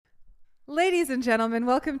Ladies and gentlemen,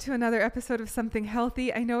 welcome to another episode of Something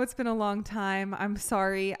Healthy. I know it's been a long time. I'm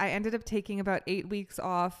sorry. I ended up taking about 8 weeks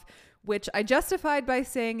off, which I justified by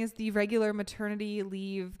saying is the regular maternity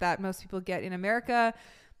leave that most people get in America.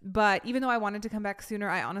 But even though I wanted to come back sooner,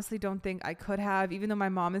 I honestly don't think I could have, even though my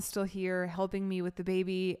mom is still here helping me with the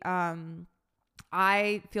baby.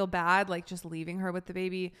 I feel bad like just leaving her with the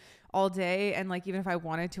baby all day, and like even if I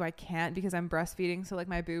wanted to, I can't because I'm breastfeeding, so like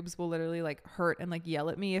my boobs will literally like hurt and like yell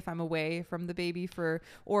at me if I'm away from the baby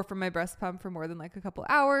or from my breast pump for more than like a couple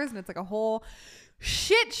hours, and it's like a whole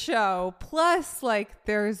shit show. Plus like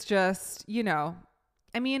there's just,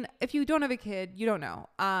 I mean, if you don't have a kid, you don't know.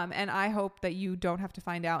 And I hope that you don't have to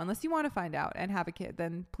find out unless you want to find out and have a kid,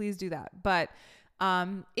 then please do that. But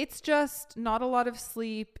it's just not a lot of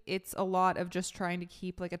sleep. It's a lot of just trying to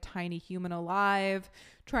keep like a tiny human alive,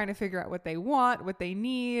 trying to figure out what they want, what they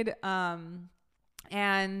need.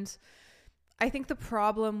 And I think the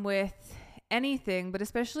problem with anything, but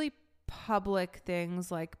especially public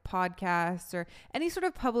things like podcasts or any sort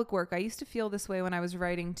of public work, I used to feel this way when I was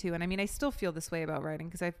writing too. And I mean, I still feel this way about writing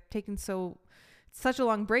because I've taken such a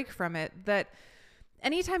long break from it, that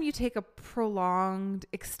anytime you take a prolonged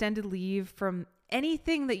extended leave from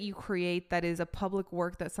anything that you create that is a public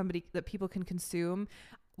work that people can consume,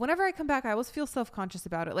 whenever I come back, I always feel self-conscious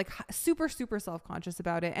about it, like super, super self-conscious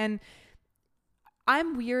about it. And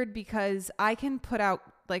I'm weird because I can put out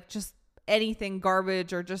like just anything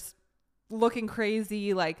garbage or just looking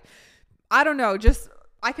crazy. Like, I don't know, just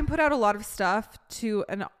I can put out a lot of stuff to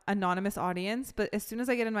an anonymous audience, but as soon as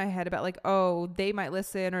I get in my head about like, oh, they might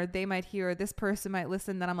listen or they might hear, or this person might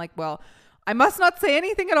listen, then I'm like, well, I must not say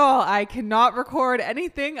anything at all. I cannot record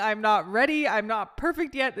anything. I'm not ready. I'm not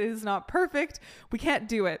perfect yet. It is not perfect. We can't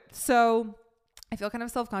do it. So I feel kind of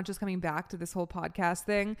self-conscious coming back to this whole podcast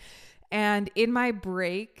thing. And in my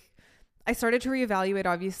break, I started to reevaluate,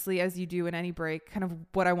 obviously, as you do in any break, kind of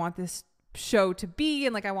what I want this show to be.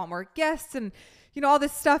 And like, I want more guests and, all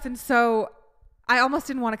this stuff. And so I almost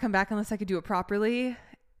didn't want to come back unless I could do it properly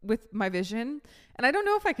with my vision. And I don't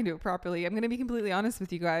know if I can do it properly. I'm going to be completely honest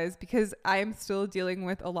with you guys because I am still dealing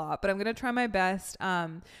with a lot, but I'm going to try my best.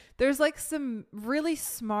 There's like some really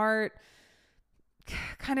smart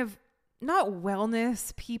kind of not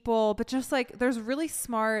wellness people, but just like there's some really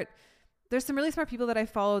smart people that I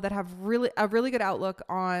follow that have a really good outlook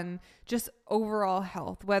on just overall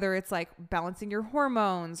health, whether it's like balancing your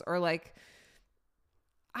hormones or like,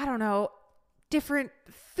 I don't know, different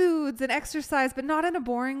foods and exercise, but not in a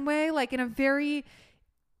boring way, like in a very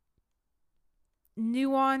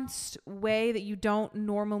nuanced way that you don't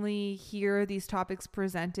normally hear these topics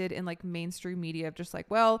presented in like mainstream media of just like,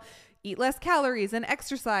 well, eat less calories and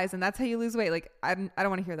exercise and that's how you lose weight. Like, I don't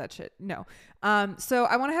want to hear that shit. No. So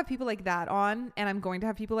I want to have people like that on, and I'm going to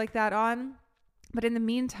have people like that on. But in the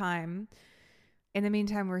meantime,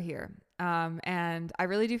 we're here. And I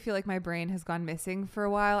really do feel like my brain has gone missing for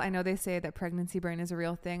a while. I know they say that pregnancy brain is a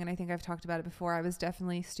real thing, and I think I've talked about it before. I was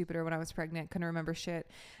definitely stupider when I was pregnant, couldn't remember shit.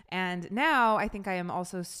 And now I think I am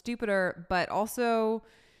also stupider, but also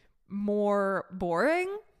more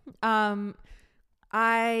boring.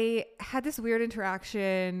 I had this weird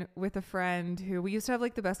interaction with a friend who we used to have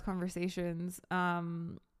like the best conversations.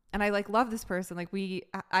 And I like love this person. Like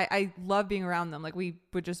I love being around them. Like we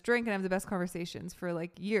would just drink and have the best conversations for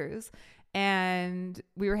like years. And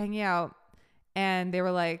we were hanging out and they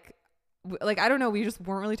were like, I don't know. We just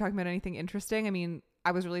weren't really talking about anything interesting. I mean,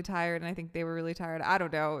 I was really tired and I think they were really tired. I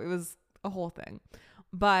don't know. It was a whole thing.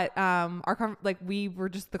 But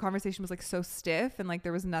the conversation was like so stiff and like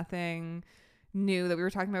there was nothing new that we were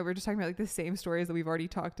talking about. We were just talking about like the same stories that we've already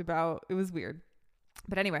talked about. It was weird.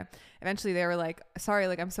 But anyway, eventually they were like, sorry,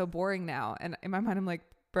 like I'm so boring now. And in my mind, I'm like,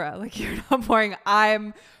 bruh, like you're not boring.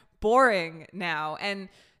 I'm boring now. And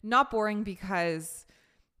not boring because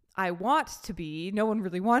I want to be. No one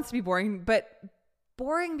really wants to be boring, but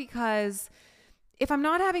boring because if I'm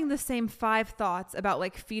not having the same 5 thoughts about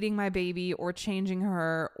like feeding my baby or changing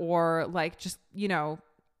her or like just, I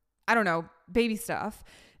don't know, baby stuff,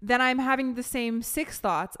 then I'm having the same 6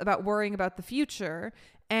 thoughts about worrying about the future.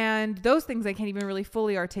 And those things I can't even really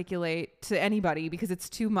fully articulate to anybody because it's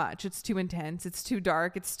too much. It's too intense. It's too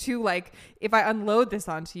dark. It's too like, if I unload this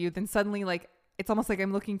onto you, then suddenly like, it's almost like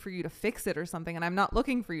I'm looking for you to fix it or something. And I'm not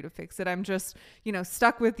looking for you to fix it. I'm just,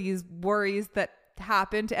 stuck with these worries that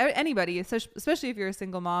happen to anybody, especially if you're a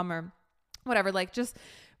single mom or whatever, like just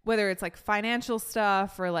whether it's like financial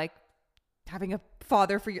stuff or like having a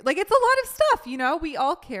father for you. Like it's a lot of stuff, we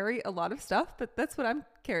all carry a lot of stuff, but that's what I'm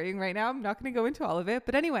carrying right now. I'm not going to go into all of it,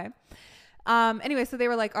 but anyway, so they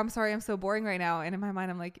were like, I'm sorry, I'm so boring right now. And in my mind,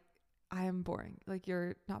 I'm like, I am boring. Like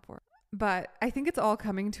you're not boring. But I think it's all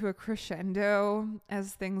coming to a crescendo,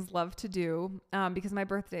 as things love to do, because my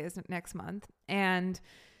birthday is next month. And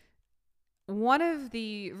one of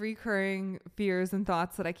the recurring fears and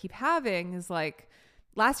thoughts that I keep having is like,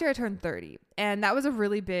 last year I turned 30, and that was a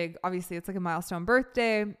really big, obviously it's like a milestone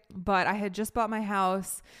birthday, but I had just bought my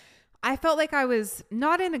house. I felt like I was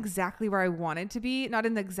not in exactly where I wanted to be, not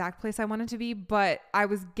in the exact place I wanted to be, but I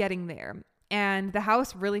was getting there. And the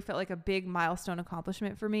house really felt like a big milestone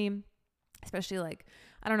accomplishment for me. Especially like,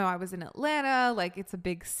 I don't know, I was in Atlanta, like it's a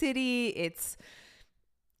big city. It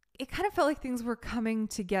kind of felt like things were coming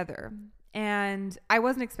together, and I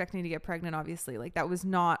wasn't expecting to get pregnant, obviously. Like that was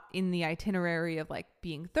not in the itinerary of like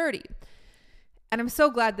being 30. And I'm so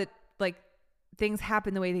glad that like things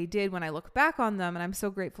happened the way they did when I look back on them. And I'm so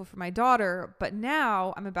grateful for my daughter, but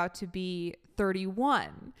now I'm about to be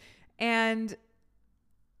 31, and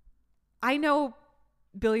I know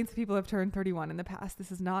billions of people have turned 31 in the past.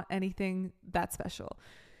 This is not anything that special.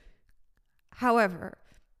 However,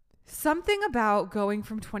 something about going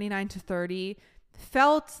from 29 to 30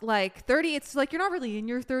 felt like 30. It's like, you're not really in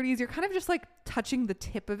your 30s. You're kind of just like touching the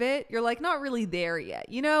tip of it. You're like not really there yet.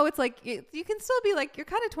 You know, it's like you can still be like, you're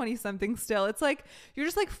kind of 20 something still. It's like, you're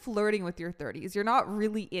just like flirting with your 30s. You're not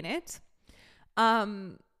really in it.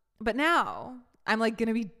 But now I'm like going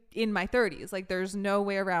to be in my 30s. Like there's no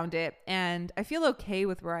way around it. And I feel okay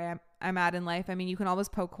with where I'm at in life. I mean, you can always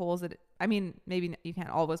poke holes at, I mean, maybe you can't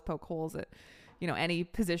always poke holes at, you know, any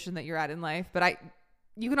position that you're at in life, but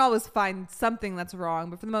you can always find something that's wrong.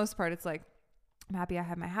 But for the most part, it's like, I'm happy I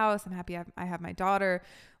have my house. I'm happy I have my daughter.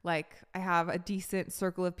 Like I have a decent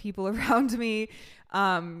circle of people around me.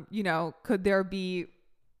 You know,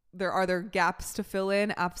 are there gaps to fill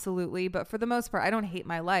in? Absolutely. But for the most part, I don't hate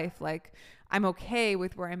my life. Like I'm okay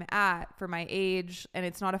with where I'm at for my age, and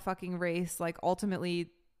it's not a fucking race. Like ultimately,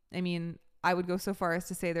 I mean, I would go so far as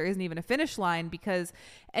to say there isn't even a finish line, because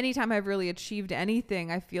anytime I've really achieved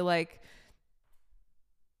anything, I feel like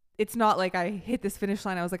it's not like I hit this finish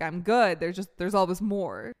line, I was like, I'm good. There's always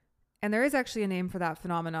more. And there is actually a name for that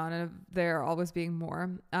phenomenon of there always being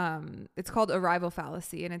more. It's called arrival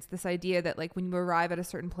fallacy. And it's this idea that like when you arrive at a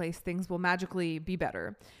certain place, things will magically be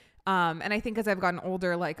better. And I think as I've gotten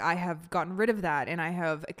older, like I have gotten rid of that, and I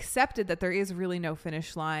have accepted that there is really no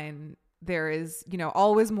finish line. There is, you know,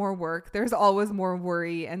 always more work. There's always more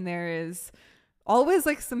worry, and there is always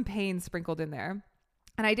like some pain sprinkled in there.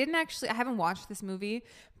 And I haven't watched this movie,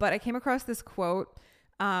 but I came across this quote,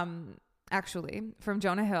 actually from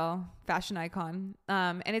Jonah Hill, fashion icon.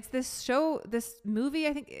 And it's this movie,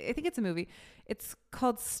 I think it's a movie. It's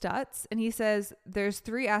called Stutz. And he says, there's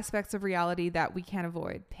 3 aspects of reality that we can't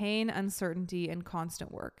avoid: pain, uncertainty, and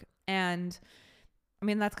constant work. And I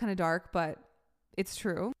mean, that's kind of dark, but it's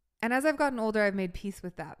true. And as I've gotten older, I've made peace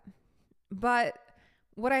with that. But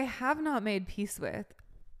what I have not made peace with,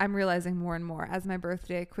 I'm realizing more and more as my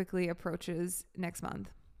birthday quickly approaches next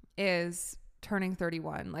month, is turning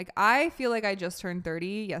 31. Like I feel like I just turned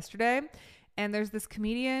 30 yesterday, and there's this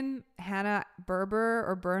comedian, Hannah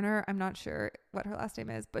Berner, I'm not sure what her last name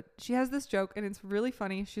is, but she has this joke and it's really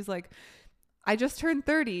funny. She's like, I just turned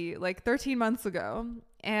 30 like 13 months ago.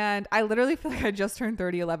 And I literally feel like I just turned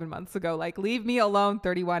 30 11 months ago. Like, leave me alone,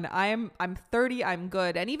 31. I'm 30, I'm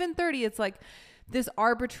good. And even 30, it's like this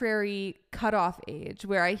arbitrary cutoff age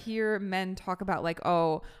where I hear men talk about like,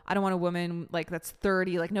 oh, I don't want a woman like that's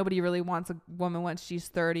 30. Like nobody really wants a woman once she's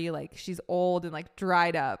 30. Like she's old and like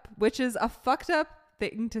dried up, which is a fucked up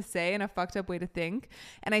thing to say and a fucked up way to think.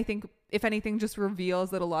 And I think if anything just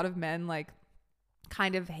reveals that a lot of men like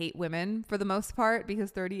kind of hate women for the most part,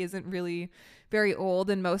 because 30 isn't really very old,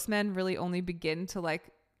 and most men really only begin to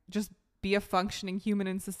like just be a functioning human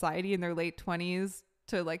in society in their late 20s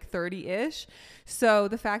to like 30-ish. So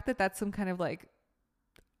the fact that that's some kind of like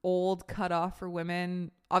old cutoff for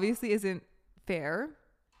women obviously isn't fair.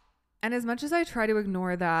 And as much as I try to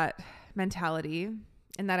ignore that mentality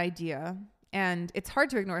and that idea, and it's hard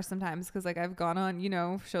to ignore sometimes because like I've gone on, you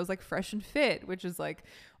know, shows like Fresh and Fit, which is like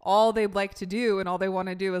all they like to do and all they want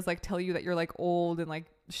to do is like tell you that you're like old and like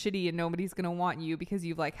shitty and nobody's going to want you because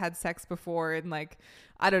you've like had sex before. And like,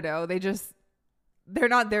 I don't know, they're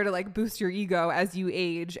not there to like boost your ego as you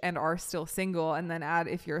age and are still single. And then add,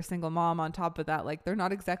 if you're a single mom on top of that, like they're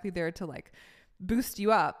not exactly there to like boost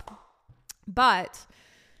you up. But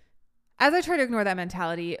as I try to ignore that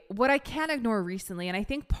mentality, what I can't ignore recently, and I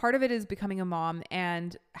think part of it is becoming a mom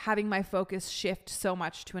and having my focus shift so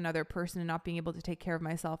much to another person and not being able to take care of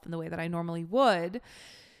myself in the way that I normally would,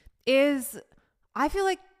 is I feel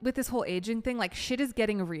like with this whole aging thing, like shit is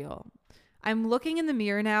getting real. I'm looking in the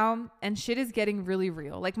mirror now and shit is getting really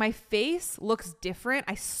real. Like my face looks different.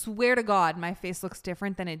 I swear to God, my face looks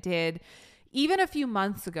different than it did even a few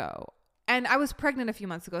months ago. And I was pregnant a few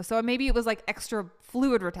months ago. So maybe it was like extra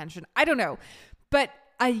fluid retention. I don't know. But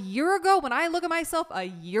a year ago, when I look at myself a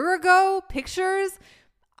year ago, pictures,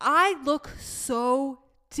 I look so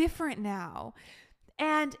different now.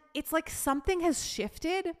 And it's like something has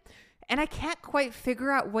shifted and I can't quite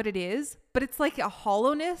figure out what it is, but it's like a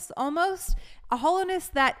hollowness almost, a hollowness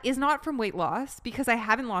that is not from weight loss because I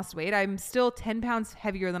haven't lost weight. I'm still 10 pounds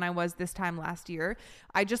heavier than I was this time last year.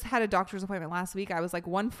 I just had a doctor's appointment last week. I was like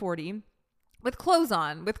 140 with clothes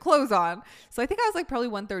on. So I think I was like probably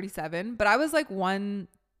 137, but I was like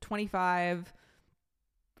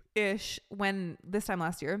 125-ish when this time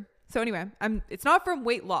last year. So anyway, it's not from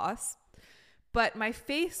weight loss, but my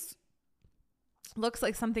face looks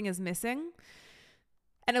like something is missing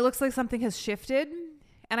and it looks like something has shifted.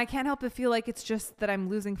 And I can't help but feel like it's just that I'm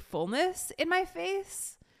losing fullness in my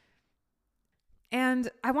face.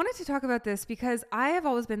 And I wanted to talk about this because I have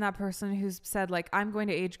always been that person who's said like, I'm going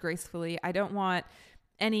to age gracefully. I don't want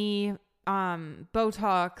any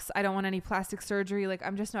Botox. I don't want any plastic surgery. Like,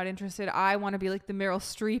 I'm just not interested. I want to be like the Meryl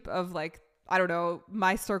Streep of like, I don't know,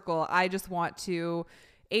 my circle. I just want to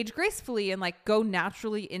age gracefully and like go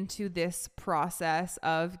naturally into this process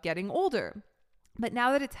of getting older. But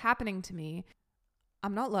now that it's happening to me,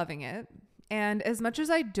 I'm not loving it. And as much as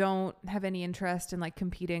I don't have any interest in like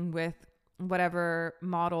competing with whatever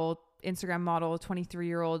model, Instagram model,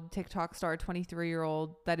 23-year-old, TikTok star,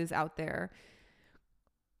 23-year-old that is out there,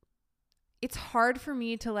 it's hard for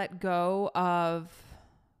me to let go of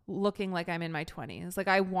looking like I'm in my 20s. Like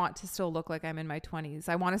I want to still look like I'm in my 20s.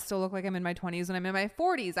 I want to still look like I'm in my 20s when I'm in my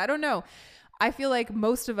 40s. I don't know. I feel like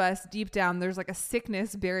most of us deep down, there's like a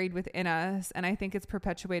sickness buried within us. And I think it's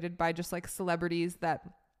perpetuated by just like celebrities that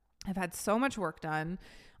have had so much work done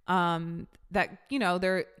that, you know,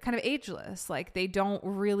 they're kind of ageless. Like they don't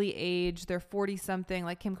really age. They're 40 something,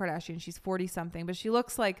 like Kim Kardashian, she's 40 something, but she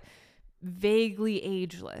looks like vaguely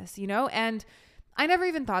ageless, you know? And I never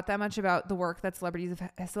even thought that much about the work that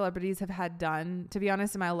celebrities have had done, to be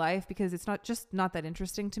honest, in my life, because it's not that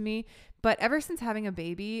interesting to me. But ever since having a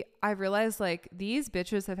baby, I've realized like these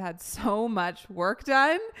bitches have had so much work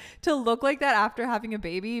done to look like that after having a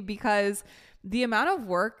baby, because the amount of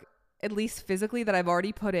work, at least physically, that I've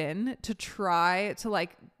already put in to try to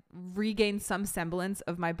like regain some semblance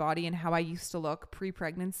of my body and how I used to look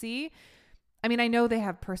pre-pregnancy. I mean, I know they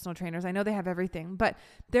have personal trainers. I know they have everything, but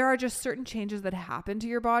there are just certain changes that happen to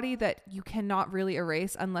your body that you cannot really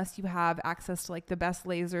erase unless you have access to like the best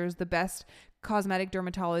lasers, the best cosmetic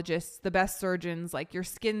dermatologists, the best surgeons. Like your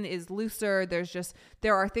skin is looser.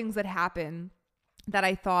 There are things that happen that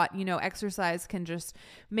I thought, you know, exercise can just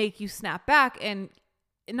make you snap back, and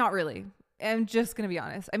not really. I'm just going to be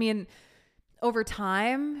honest. I mean, over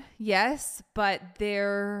time, yes, but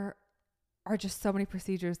there are just so many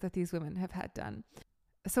procedures that these women have had done.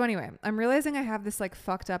 So anyway, I'm realizing I have this like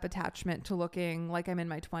fucked up attachment to looking like I'm in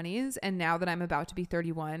my 20s. And now that I'm about to be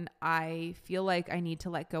 31, I feel like I need to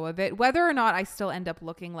let go of it. Whether or not I still end up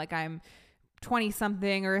looking like I'm 20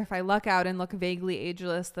 something, or if I luck out and look vaguely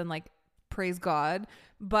ageless, then like praise God.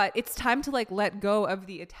 But it's time to like let go of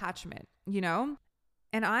the attachment, you know?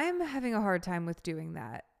 And I'm having a hard time with doing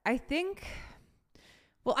that. I think...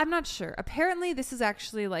 Well, I'm not sure. Apparently, this is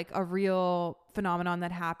actually like a real phenomenon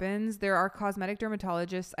that happens. There are cosmetic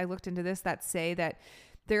dermatologists, I looked into this, that say that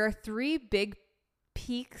there are 3 big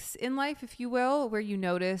peaks in life, if you will, where you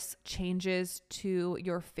notice changes to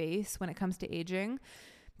your face when it comes to aging.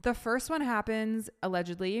 The first one happens,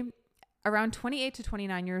 allegedly, around 28 to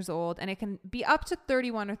 29 years old, and it can be up to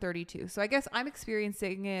 31 or 32. So I guess I'm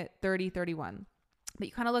experiencing it 30, 31. But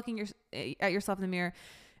you kind of look at yourself in the mirror,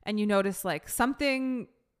 and you notice like something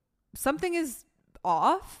is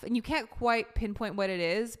off, and you can't quite pinpoint what it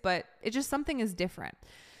is, but it just something is different.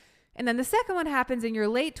 And then the second one happens in your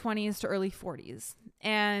late 20s to early 40s.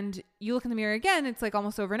 And you look in the mirror again, it's like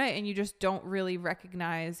almost overnight, and you just don't really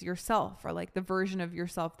recognize yourself or like the version of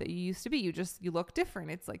yourself that you used to be. You look different.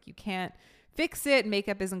 It's like you can't fix it.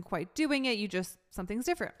 Makeup isn't quite doing it. Something's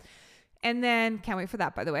different. And then, can't wait for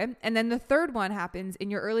that, by the way. And then the third one happens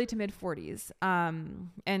in your early to mid 40s,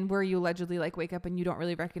 and where you allegedly like wake up and you don't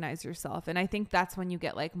really recognize yourself. And I think that's when you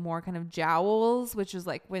get like more kind of jowls, which is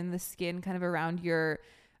like when the skin kind of around your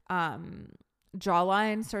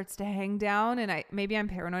jawline starts to hang down, and maybe I'm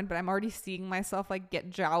paranoid, but I'm already seeing myself like get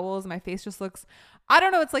jowls. My face just looks, I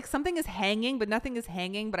don't know. It's like something is hanging, but nothing is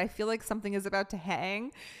hanging, but I feel like something is about to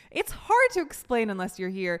hang. It's hard to explain unless you're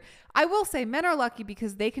here. I will say men are lucky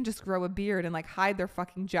because they can just grow a beard and like hide their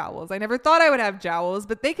fucking jowls. I never thought I would have jowls,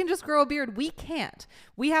 but they can just grow a beard. We can't.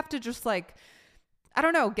 We have to just like, I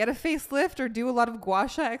don't know, get a facelift or do a lot of gua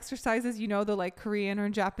sha exercises, you know, the like Korean or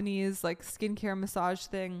Japanese like skincare massage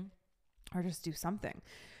thing, or just do something.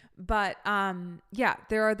 But yeah,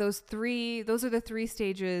 there are those are the three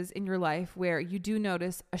stages in your life where you do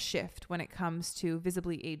notice a shift when it comes to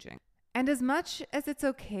visibly aging. And as much as it's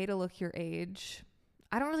okay to look your age,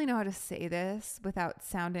 I don't really know how to say this without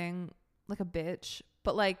sounding like a bitch,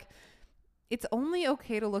 but like, it's only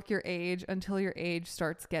okay to look your age until your age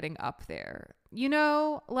starts getting up there. You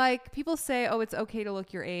know, like people say, oh, it's okay to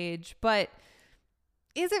look your age, but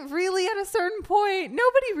is it really at a certain point?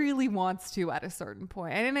 Nobody really wants to at a certain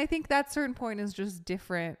point. And I think that certain point is just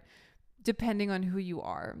different depending on who you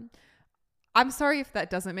are. I'm sorry if that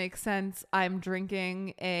doesn't make sense. I'm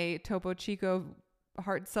drinking a Topo Chico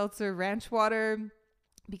hard seltzer ranch water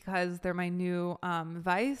because they're my new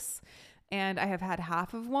vice. And I have had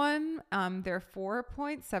half of one. They're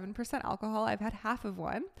 4.7% alcohol. I've had half of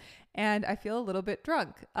one. And I feel a little bit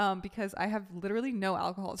drunk because I have literally no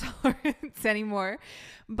alcohol tolerance anymore.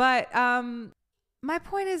 But my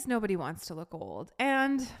point is nobody wants to look old.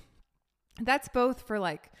 And that's both for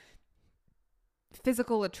like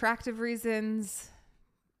physical attractive reasons.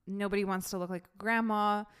 Nobody wants to look like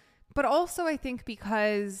grandma. But also I think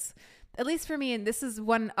because, at least for me, and this is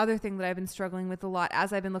one other thing that I've been struggling with a lot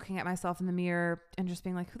as I've been looking at myself in the mirror and just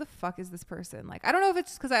being like, who the fuck is this person? Like, I don't know if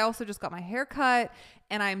it's just because I also just got my hair cut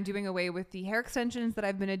and I'm doing away with the hair extensions that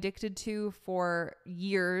I've been addicted to for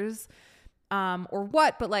years, or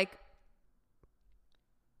what, but like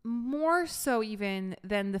more so even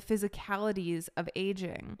than the physicalities of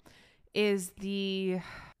aging is the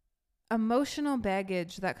emotional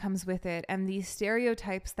baggage that comes with it and the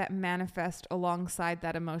stereotypes that manifest alongside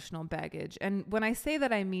that emotional baggage. And when I say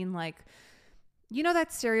that, I mean like, you know,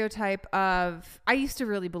 that stereotype of, I used to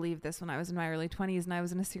really believe this when I was in my early 20s and I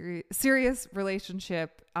was in a serious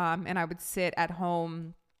relationship, and I would sit at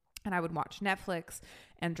home and I would watch Netflix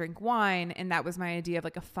and drink wine. And that was my idea of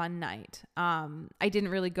like a fun night. I didn't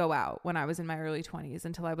really go out when I was in my early 20s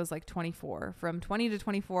until I was like 24. From 20 to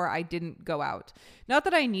 24, I didn't go out. Not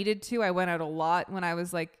that I needed to. I went out a lot when I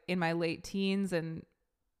was like in my late teens and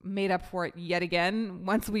made up for it yet again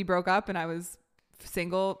once we broke up and I was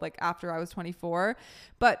single, like after I was 24.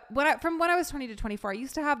 But from when I was 20 to 24, I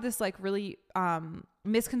used to have this like really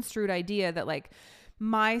misconstrued idea that like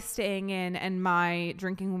my staying in and my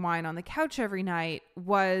drinking wine on the couch every night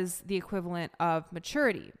was the equivalent of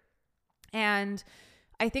maturity. And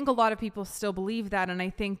I think a lot of people still believe that. And I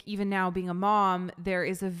think even now being a mom, there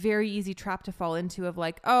is a very easy trap to fall into of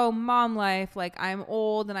like, oh, mom life, like I'm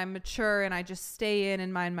old and I'm mature and I just stay in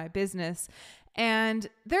and mind my business. And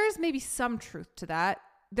there's maybe some truth to that.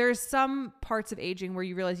 There's some parts of aging where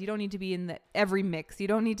you realize you don't need to be in every mix. You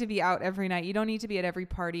don't need to be out every night. You don't need to be at every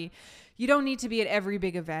party. You don't need to be at every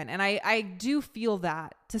big event. And I do feel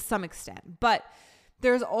that to some extent. But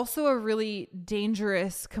there's also a really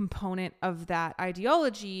dangerous component of that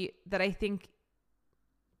ideology that I think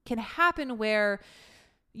can happen where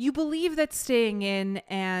you believe that staying in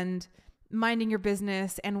and minding your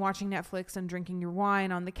business and watching Netflix and drinking your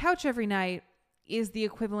wine on the couch every night is the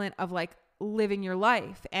equivalent of like living your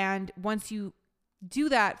life. And once you do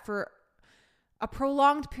that for a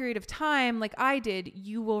prolonged period of time, like I did,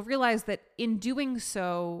 you will realize that in doing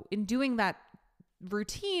so, in doing that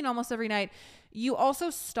routine almost every night, you also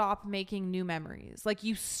stop making new memories. Like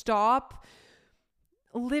you stop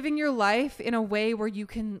living your life in a way where you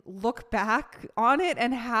can look back on it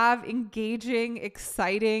and have engaging,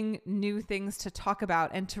 exciting new things to talk about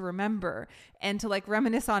and to remember and to like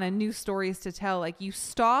reminisce on and new stories to tell. Like you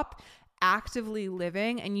stop actively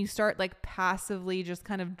living and you start like passively just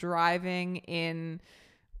kind of driving in,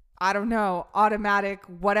 I don't know, automatic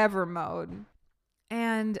whatever mode.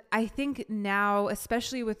 And I think now,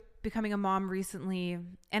 especially with becoming a mom recently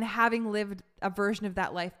and having lived a version of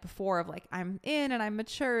that life before of like, I'm in and I'm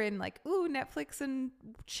mature and like, ooh, Netflix and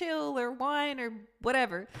chill or wine or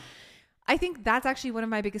whatever. I think that's actually one of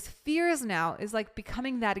my biggest fears now is like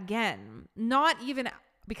becoming that again. Not even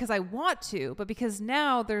because I want to, but because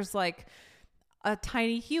now there's like a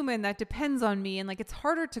tiny human that depends on me and like it's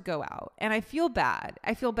harder to go out. And I feel bad.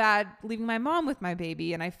 I feel bad leaving my mom with my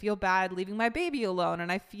baby and I feel bad leaving my baby alone.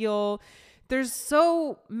 And I feel there's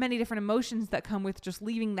so many different emotions that come with just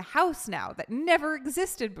leaving the house now that never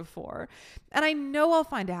existed before. And I know I'll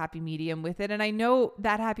find a happy medium with it. And I know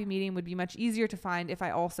that happy medium would be much easier to find if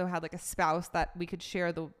I also had like a spouse that we could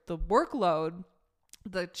share the workload,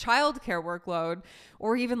 the childcare workload,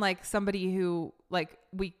 or even like somebody who like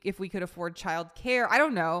if we could afford childcare. I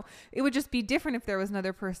don't know. It would just be different if there was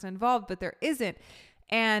another person involved, but there isn't.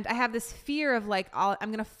 And I have this fear of like, I'm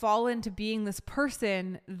going to fall into being this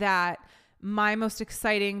person that my most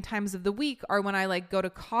exciting times of the week are when I like go to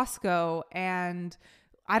Costco and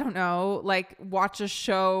I don't know, like watch a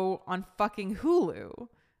show on fucking Hulu.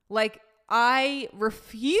 Like I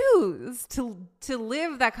refuse to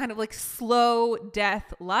live that kind of like slow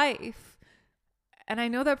death life. And I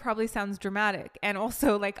know that probably sounds dramatic and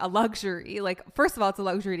also like a luxury. Like, first of all, it's a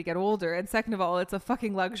luxury to get older. And second of all, it's a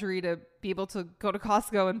fucking luxury to be able to go to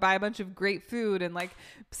Costco and buy a bunch of great food and like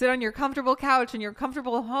sit on your comfortable couch in your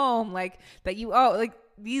comfortable home. Like that like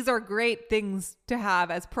these are great things to have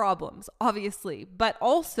as problems, obviously. But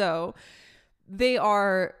also they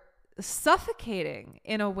are suffocating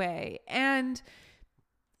in a way. And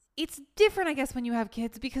it's different, I guess, when you have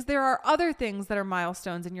kids because there are other things that are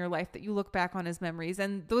milestones in your life that you look back on as memories,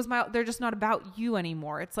 and those they're just not about you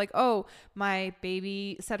anymore. It's like, oh, my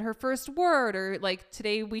baby said her first word, or like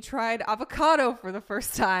today we tried avocado for the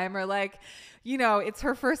first time, or like, you know, it's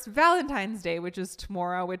her first Valentine's Day, which is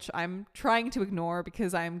tomorrow, which I'm trying to ignore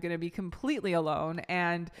because I'm going to be completely alone.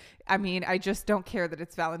 And I mean, I just don't care that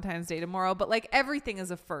it's Valentine's Day tomorrow, but like everything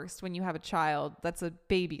is a first when you have a child that's a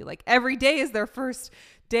baby. Like every day is their first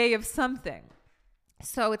day of something.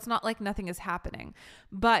 So it's not like nothing is happening.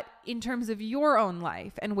 But in terms of your own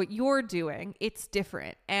life and what you're doing, it's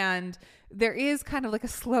different. And there is kind of like a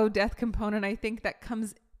slow death component, I think, that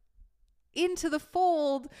comes into the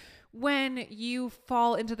fold when you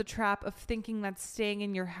fall into the trap of thinking that staying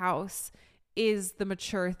in your house is the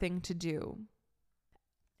mature thing to do.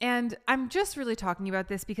 And I'm just really talking about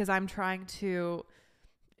this because I'm trying to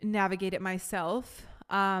navigate it myself.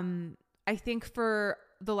 I think for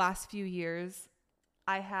the last few years,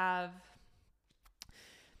 I have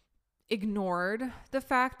ignored the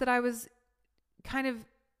fact that I was kind of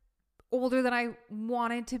older than I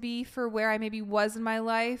wanted to be for where I maybe was in my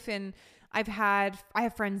life. And I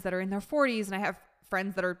have friends that are in their 40s and I have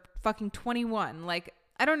friends that are fucking 21. Like,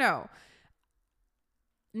 I don't know.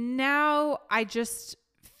 Now I just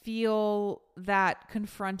feel that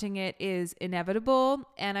confronting it is inevitable,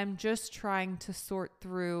 and I'm just trying to sort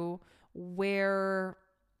through where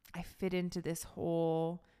I fit into this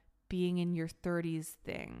whole being in your 30s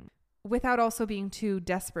thing without also being too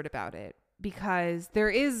desperate about it, because there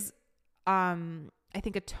is, I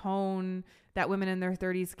think, a tone that women in their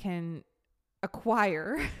 30s can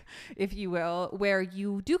acquire, if you will, where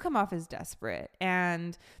you do come off as desperate.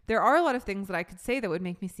 And there are a lot of things that I could say that would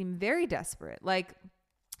make me seem very desperate. Like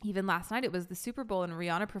even last night, it was the Super Bowl and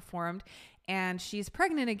Rihanna performed and she's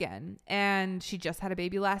pregnant again. And she just had a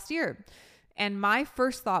baby last year. And my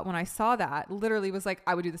first thought when I saw that literally was like,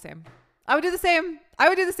 I would do the same. I would do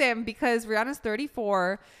the same because Rihanna's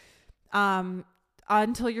 34.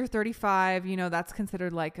 Until you're 35, you know, that's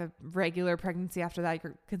considered like a regular pregnancy. After that,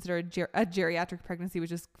 you're considered a geriatric pregnancy,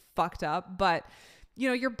 which is fucked up. But, you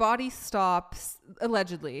know, your body stops,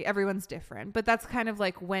 allegedly. Everyone's different. But that's kind of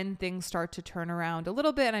like when things start to turn around a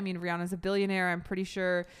little bit. I mean, Rihanna's a billionaire. I'm pretty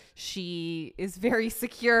sure she is very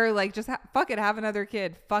secure. Like, just fuck it. Have another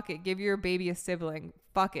kid. Fuck it. Give your baby a sibling.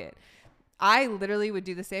 Fuck it. I literally would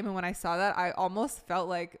do the same. And when I saw that, I almost felt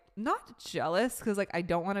like not jealous because like I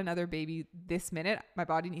don't want another baby this minute. My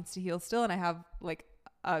body needs to heal still. And I have like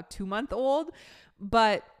a 2-month-old.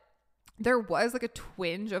 But there was like a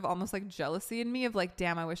twinge of almost like jealousy in me of like,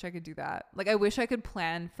 damn, I wish I could do that. Like I wish I could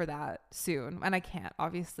plan for that soon. And I can't,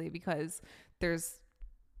 obviously, because there's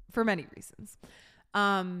for many reasons.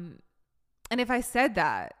 And if I said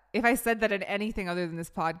that in anything other than this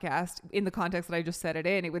podcast, in the context that I just said it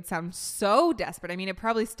in, it would sound so desperate. I mean, it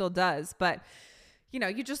probably still does, but you know,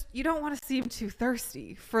 you don't want to seem too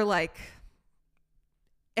thirsty for like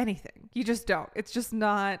anything. You just don't. It's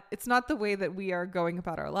not the way that we are going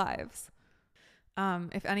about our lives.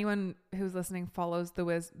 If anyone who's listening follows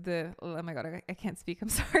oh my God, I can't speak. I'm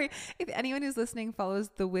sorry. If anyone who's listening follows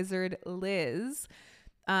the wizard Liz,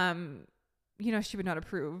 you know, she would not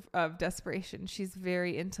approve of desperation. She's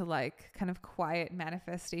very into like kind of quiet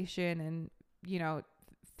manifestation and, you know,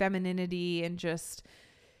 femininity and just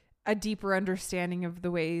a deeper understanding of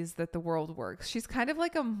the ways that the world works. She's kind of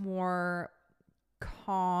like a more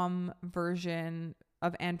calm version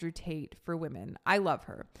of Andrew Tate for women. I love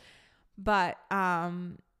her. But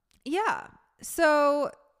yeah.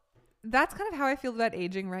 So that's kind of how I feel about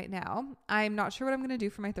aging right now. I'm not sure what I'm going to do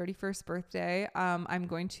for my 31st birthday. I'm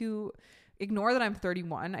going to ignore that I'm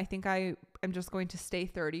 31. I think I am just going to stay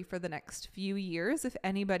 30 for the next few years. If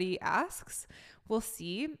anybody asks, we'll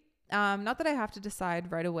see. Not that I have to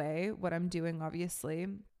decide right away what I'm doing, obviously.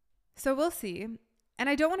 So we'll see. And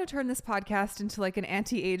I don't want to turn this podcast into like an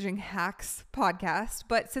anti-aging hacks podcast,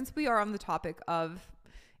 but since we are on the topic of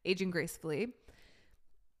aging gracefully,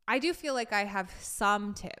 I do feel like I have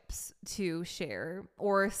some tips to share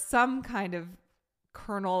or some kind of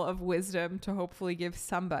kernel of wisdom to hopefully give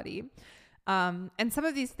somebody. And some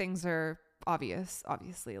of these things are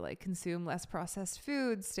obviously, like consume less processed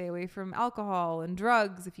foods, stay away from alcohol and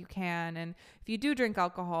drugs if you can. And if you do drink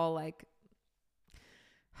alcohol, like,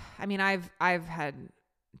 I mean, I've had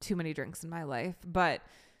too many drinks in my life, but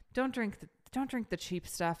don't drink the cheap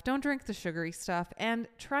stuff. Don't drink the sugary stuff, and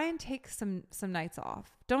try and take some nights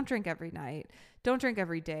off. Don't drink every night. Don't drink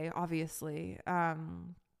every day, obviously.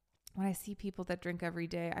 When I see people that drink every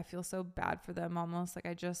day, I feel so bad for them almost. Like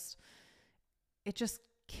it just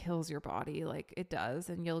kills your body. Like it does.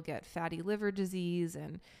 And you'll get fatty liver disease.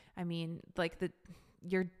 And I mean, like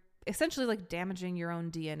you're essentially like damaging your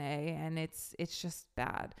own DNA, and it's just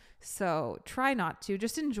bad. So try not to.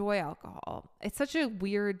 Just enjoy alcohol. It's such a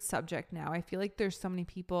weird subject now. I feel like there's so many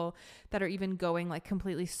people that are even going like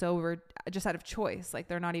completely sober just out of choice. Like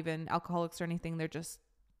they're not even alcoholics or anything. They're just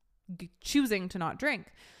choosing to not drink.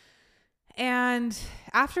 And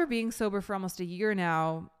after being sober for almost a year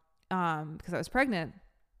now, because I was pregnant,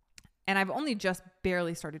 and I've only just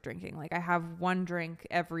barely started drinking. Like I have one drink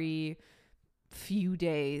every few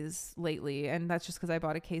days lately, and that's just because I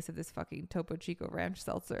bought a case of this fucking Topo Chico Ranch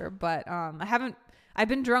seltzer. But I've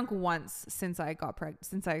been drunk once since I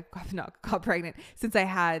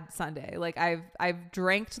had Sunday. Like I've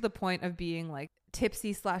drank to the point of being like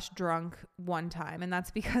tipsy/drunk one time, and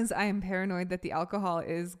that's because I am paranoid that the alcohol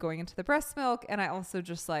is going into the breast milk. And I also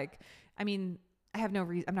just like, I mean, I have no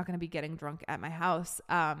reason. I'm not going to be getting drunk at my house.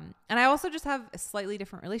 And I also just have a slightly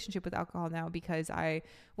different relationship with alcohol now because I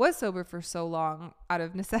was sober for so long out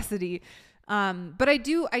of necessity. But I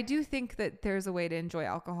do think that there's a way to enjoy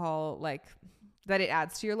alcohol, like that it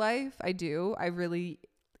adds to your life. I do. I really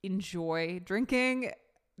enjoy drinking,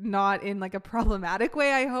 not in like a problematic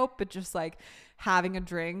way, I hope, but just like having a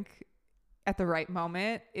drink at the right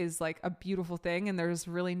moment is like a beautiful thing. And there's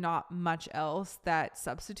really not much else that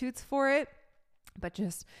substitutes for it. But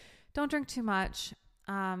just don't drink too much.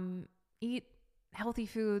 Eat healthy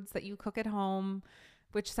foods that you cook at home,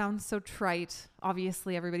 which sounds so trite.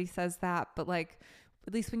 Obviously, everybody says that, but like,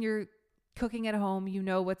 at least when you're cooking at home, you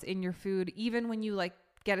know what's in your food. Even when you like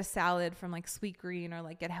get a salad from like Sweet Green, or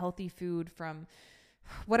like get healthy food from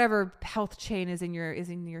whatever health chain is in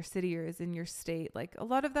your city or is in your state. Like a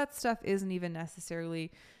lot of that stuff isn't even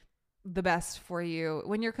necessarily the best for you.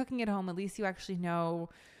 When you're cooking at home, at least you actually know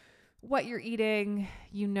what you're eating,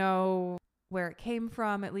 you know where it came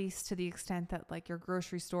from, at least to the extent that like your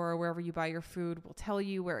grocery store or wherever you buy your food will tell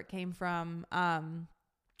you where it came from. And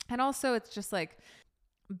also it's just like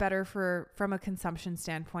better from a consumption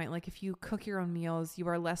standpoint. Like if you cook your own meals, you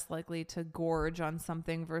are less likely to gorge on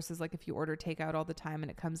something versus like if you order takeout all the time and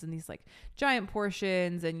it comes in these like giant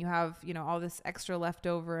portions and you have, you know, all this extra left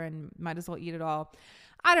over and might as well eat it all.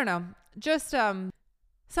 I don't know. Just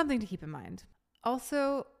something to keep in mind.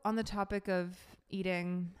 Also, on the topic of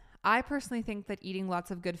eating, I personally think that eating lots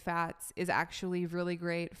of good fats is actually really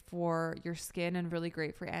great for your skin and really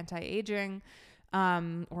great for anti-aging,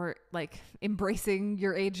 or like embracing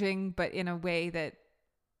your aging, but in a way that,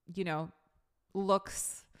 you know,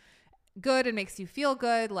 looks good and makes you feel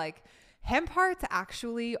good. Like hemp hearts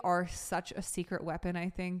actually are such a secret weapon, I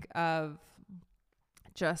think, of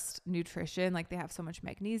just nutrition. Like they have so much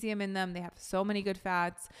magnesium in them. They have so many good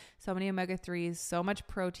fats, so many omega-3s, so much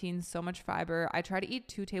protein, so much fiber. I try to eat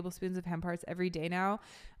 2 tablespoons of hemp hearts every day now.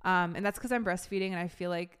 And that's because I'm breastfeeding, and I feel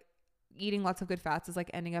like eating lots of good fats is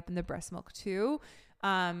like ending up in the breast milk too.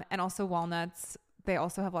 And also walnuts, they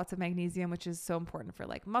also have lots of magnesium, which is so important for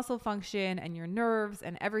like muscle function and your nerves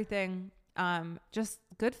and everything. Just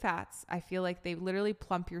good fats. I feel like they literally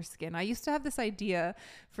plump your skin. I used to have this idea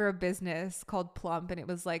for a business called Plump, and it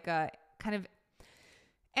was like a kind of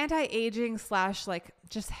anti-aging / like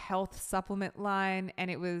just health supplement line. And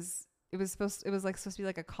it was supposed to be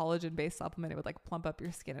like a collagen based supplement. It would like plump up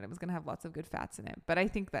your skin, and it was going to have lots of good fats in it. But I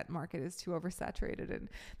think that market is too oversaturated, and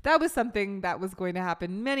that was something that was going to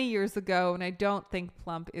happen many years ago. And I don't think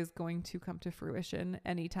Plump is going to come to fruition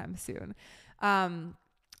anytime soon.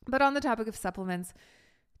 But on the topic of supplements,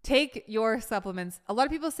 take your supplements. A lot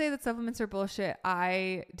of people say that supplements are bullshit.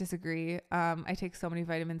 I disagree. I take so many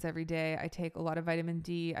vitamins every day. I take a lot of vitamin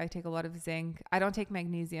D. I take a lot of zinc. I don't take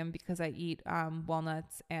magnesium because I eat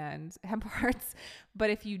walnuts and hemp hearts. But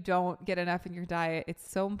if you don't get enough in your diet,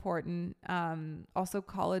 it's so important. Also,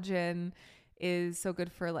 collagen is so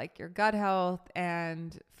good for like your gut health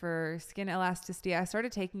and for skin elasticity. I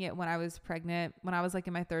started taking it when I was pregnant. When I was like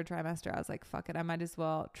in my 3rd trimester, I was like, fuck it, I might as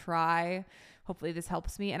well try. Hopefully this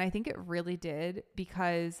helps me. And I think it really did,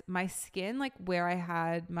 because my skin, like where I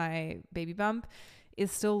had my baby bump,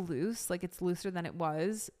 is still loose. Like it's looser than it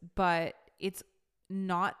was, but it's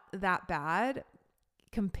not that bad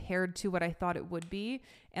compared to what I thought it would be.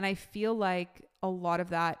 And I feel like a lot of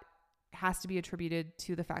that has to be attributed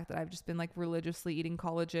to the fact that I've just been like religiously eating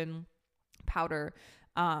collagen powder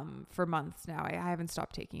for months now. I haven't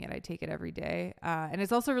stopped taking it. I take it every day. And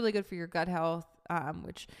it's also really good for your gut health,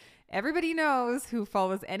 which everybody knows who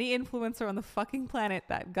follows any influencer on the fucking planet,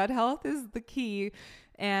 that gut health is the key.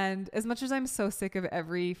 And as much as I'm so sick of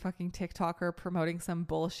every fucking TikToker promoting some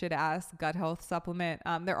bullshit ass gut health supplement,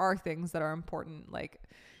 there are things that are important. Like,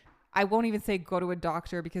 I won't even say go to a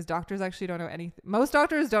doctor, because doctors actually don't know anything. Most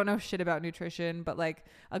doctors don't know shit about nutrition, but like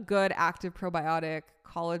a good active probiotic,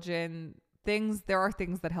 collagen, things, there are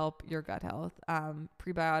things that help your gut health,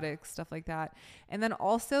 prebiotics, stuff like that. And then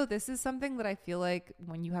also, this is something that I feel like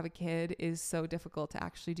when you have a kid is so difficult to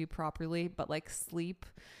actually do properly, but like sleep.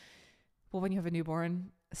 Well, when you have a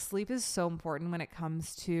newborn, sleep is so important when it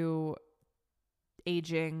comes to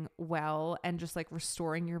aging well and just like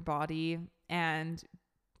restoring your body and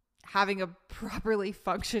having a properly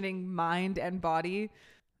functioning mind and body.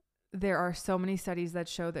 There are so many studies that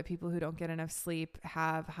show that people who don't get enough sleep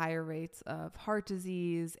have higher rates of heart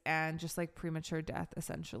disease and just like premature death,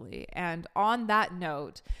 essentially. And on that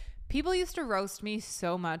note, people used to roast me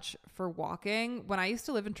so much for walking. When I used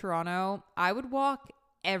to live in Toronto, I would walk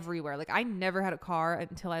everywhere. Like I never had a car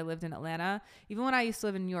until I lived in Atlanta. Even when I used to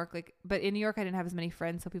live in New York, but in New York I didn't have as many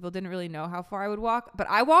friends, so people didn't really know how far I would walk, but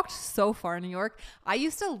I walked so far in New York. I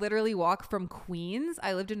used to literally walk from Queens.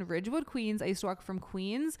 I lived in Ridgewood, Queens. I used to walk from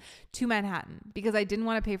Queens to Manhattan because I didn't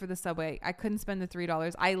want to pay for the subway. I couldn't spend the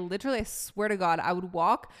 $3. I swear to God, I would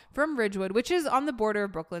walk from Ridgewood, which is on the border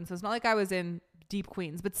of Brooklyn, so it's not like I was in deep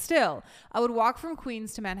Queens, but still, I would walk from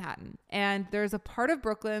Queens to Manhattan. And there's a part of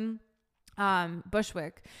Brooklyn,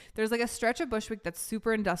 Bushwick. There's like a stretch of Bushwick that's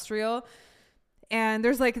super industrial. And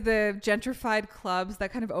there's like the gentrified clubs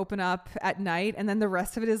that kind of open up at night. And then the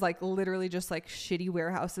rest of it is like literally just like shitty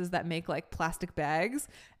warehouses that make like plastic bags.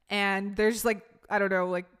 And there's like, I don't know,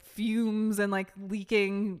 like fumes and like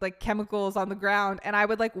leaking like chemicals on the ground. And I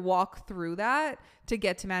would like walk through that to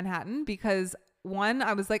get to Manhattan because one,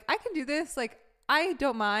 I was like, I can do this. Like, I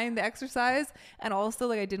don't mind the exercise. And also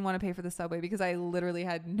like I didn't want to pay for the subway because I literally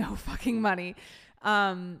had no fucking money.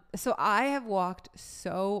 So I have walked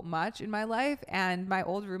so much in my life, and my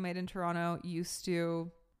old roommate in Toronto used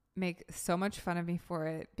to make so much fun of me for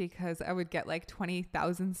it because I would get like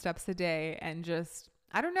 20,000 steps a day and just,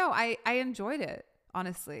 I don't know. I enjoyed it,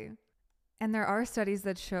 honestly. And there are studies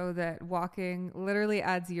that show that walking literally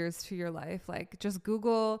adds years to your life. Like just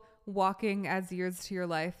Google walking adds years to your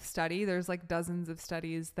life study. There's like dozens of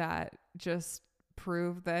studies that just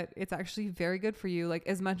prove that it's actually very good for you. Like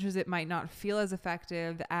as much as it might not feel as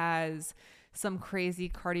effective as some crazy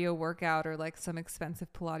cardio workout or like some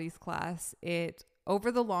expensive Pilates class, it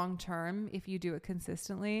over the long term, if you do it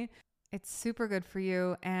consistently, it's super good for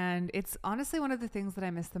you. And it's honestly one of the things that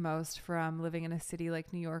I miss the most from living in a city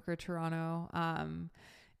like New York or Toronto.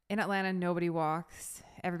 In Atlanta, nobody walks.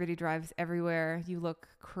 Everybody drives everywhere. You look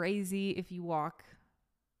crazy if you walk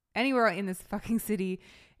anywhere in this fucking city.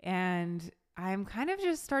 And I'm kind of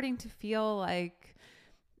just starting to feel like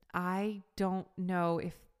I don't know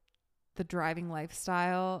if the driving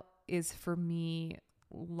lifestyle is for me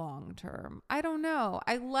long term. I don't know.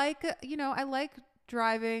 I like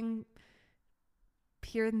driving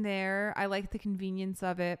here and there. I like the convenience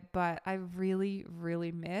of it, but I really,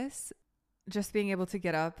 really miss just being able to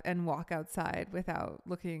get up and walk outside without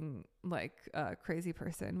looking like a crazy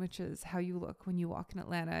person, which is how you look when you walk in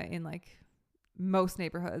Atlanta in like most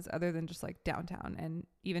neighborhoods other than just like downtown. And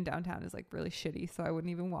even downtown is like really shitty, so I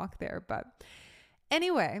wouldn't even walk there. But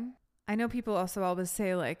anyway, I know people also always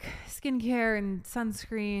say like skincare and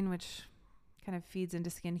sunscreen, which kind of feeds into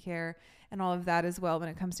skincare and all of that as well when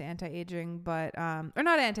it comes to anti-aging, but or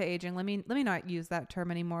not anti-aging. Let me not use that term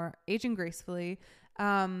anymore. Aging gracefully.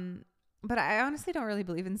 But I honestly don't really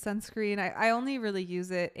believe in sunscreen. I only really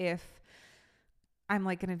use it if I'm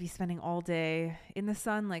like going to be spending all day in the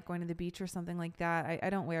sun, like going to the beach or something like that. I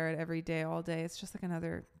don't wear it every day, all day. It's just like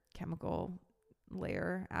another chemical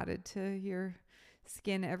layer added to your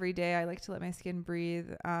skin every day. I like to let my skin breathe.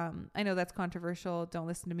 I know that's controversial. Don't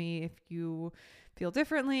listen to me if you feel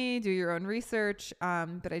differently. Do your own research.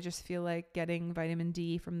 But I just feel like getting vitamin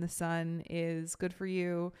D from the sun is good for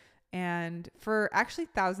you. And for actually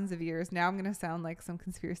thousands of years, now I'm going to sound like some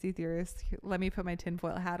conspiracy theorist. Let me put my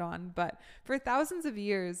tinfoil hat on. But for thousands of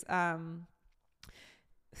years,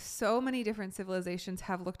 so many different civilizations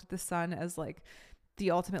have looked at the sun as like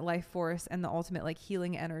the ultimate life force and the ultimate like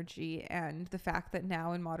healing energy. And the fact that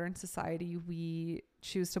now in modern society, we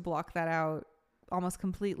choose to block that out almost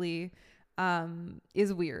completely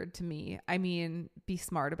is weird to me. I mean, be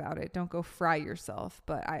smart about it. Don't go fry yourself.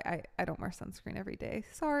 But I don't wear sunscreen every day.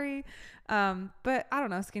 Sorry. But I don't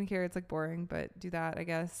know. Skincare, it's like boring, but do that, I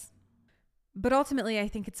guess. But ultimately, I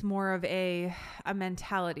think it's more of a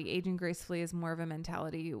mentality. Aging gracefully is more of a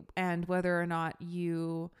mentality. And whether or not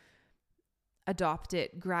you adopt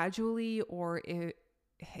it gradually or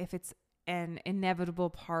if it's an inevitable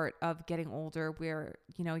part of getting older where,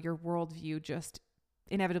 you know, your worldview just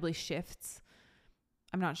inevitably shifts.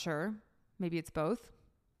 I'm not sure. Maybe it's both.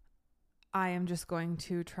 I am just going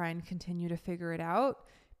to try and continue to figure it out.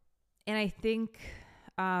 And I think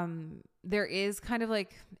there is kind of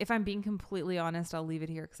like, if I'm being completely honest, I'll leave it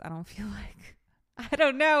here because I don't feel like, I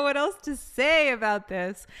don't know what else to say about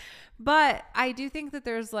this. But I do think that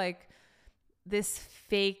there's like this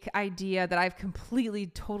fake idea that I've completely,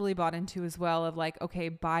 totally bought into as well of like, okay,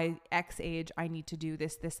 by X age, I need to do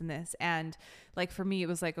this, this, and this. And like, for me, it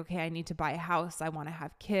was like, okay, I need to buy a house. I want to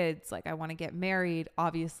have kids. Like, I want to get married.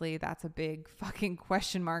 Obviously, that's a big fucking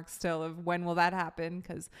question mark still of when will that happen?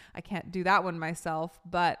 Because I can't do that one myself.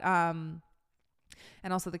 But, and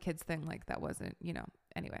also the kids thing, like that wasn't, you know,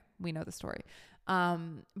 anyway, we know the story.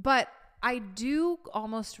 But I do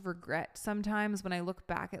almost regret sometimes when I look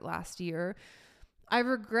back at last year, I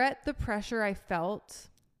regret the pressure I felt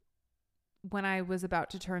when I was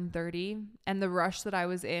about to turn 30 and the rush that I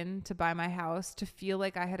was in to buy my house to feel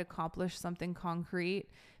like I had accomplished something concrete,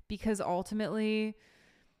 because ultimately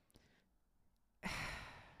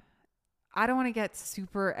I don't want to get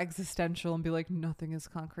super existential and be like, nothing is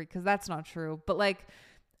concrete, because that's not true. But like,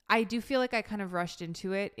 I do feel like I kind of rushed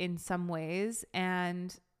into it in some ways,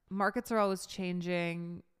 and markets are always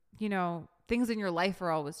changing, you know, things in your life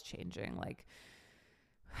are always changing. Like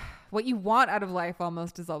what you want out of life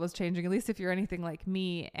almost is always changing, at least if you're anything like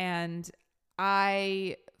me. And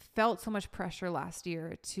I felt so much pressure last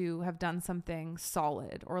year to have done something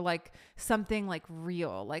solid or like something like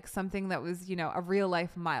real, like something that was, you know, a real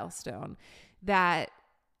life milestone that,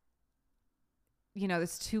 you know,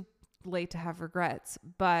 it's too late to have regrets,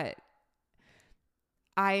 but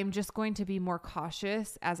I am just going to be more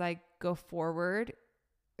cautious as I go forward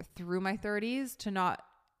through my 30s to not,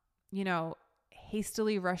 you know,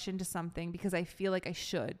 hastily rush into something because I feel like I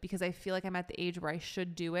should, because I feel like I'm at the age where I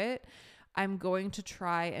should do it. I'm going to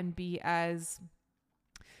try and be as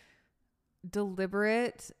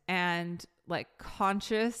deliberate and like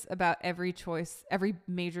conscious about every choice, every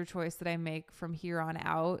major choice that I make from here on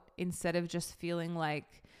out, instead of just feeling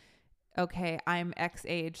like, okay, I'm X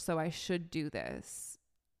age, so I should do this.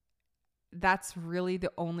 That's really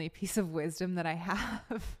the only piece of wisdom that I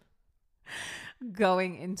have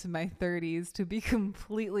going into my 30s, to be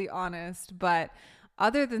completely honest. But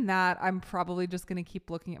other than that, I'm probably just going to keep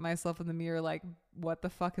looking at myself in the mirror like, what the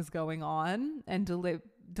fuck is going on? And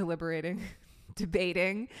deliberating,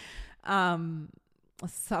 debating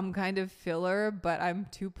some kind of filler, but I'm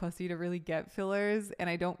too pussy to really get fillers and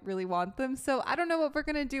I don't really want them. So I don't know what we're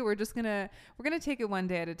going to do. We're going to take it one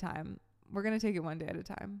day at a time. We're going to take it one day at a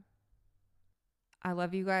time. I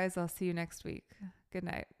love you guys. I'll see you next week. Good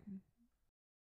night.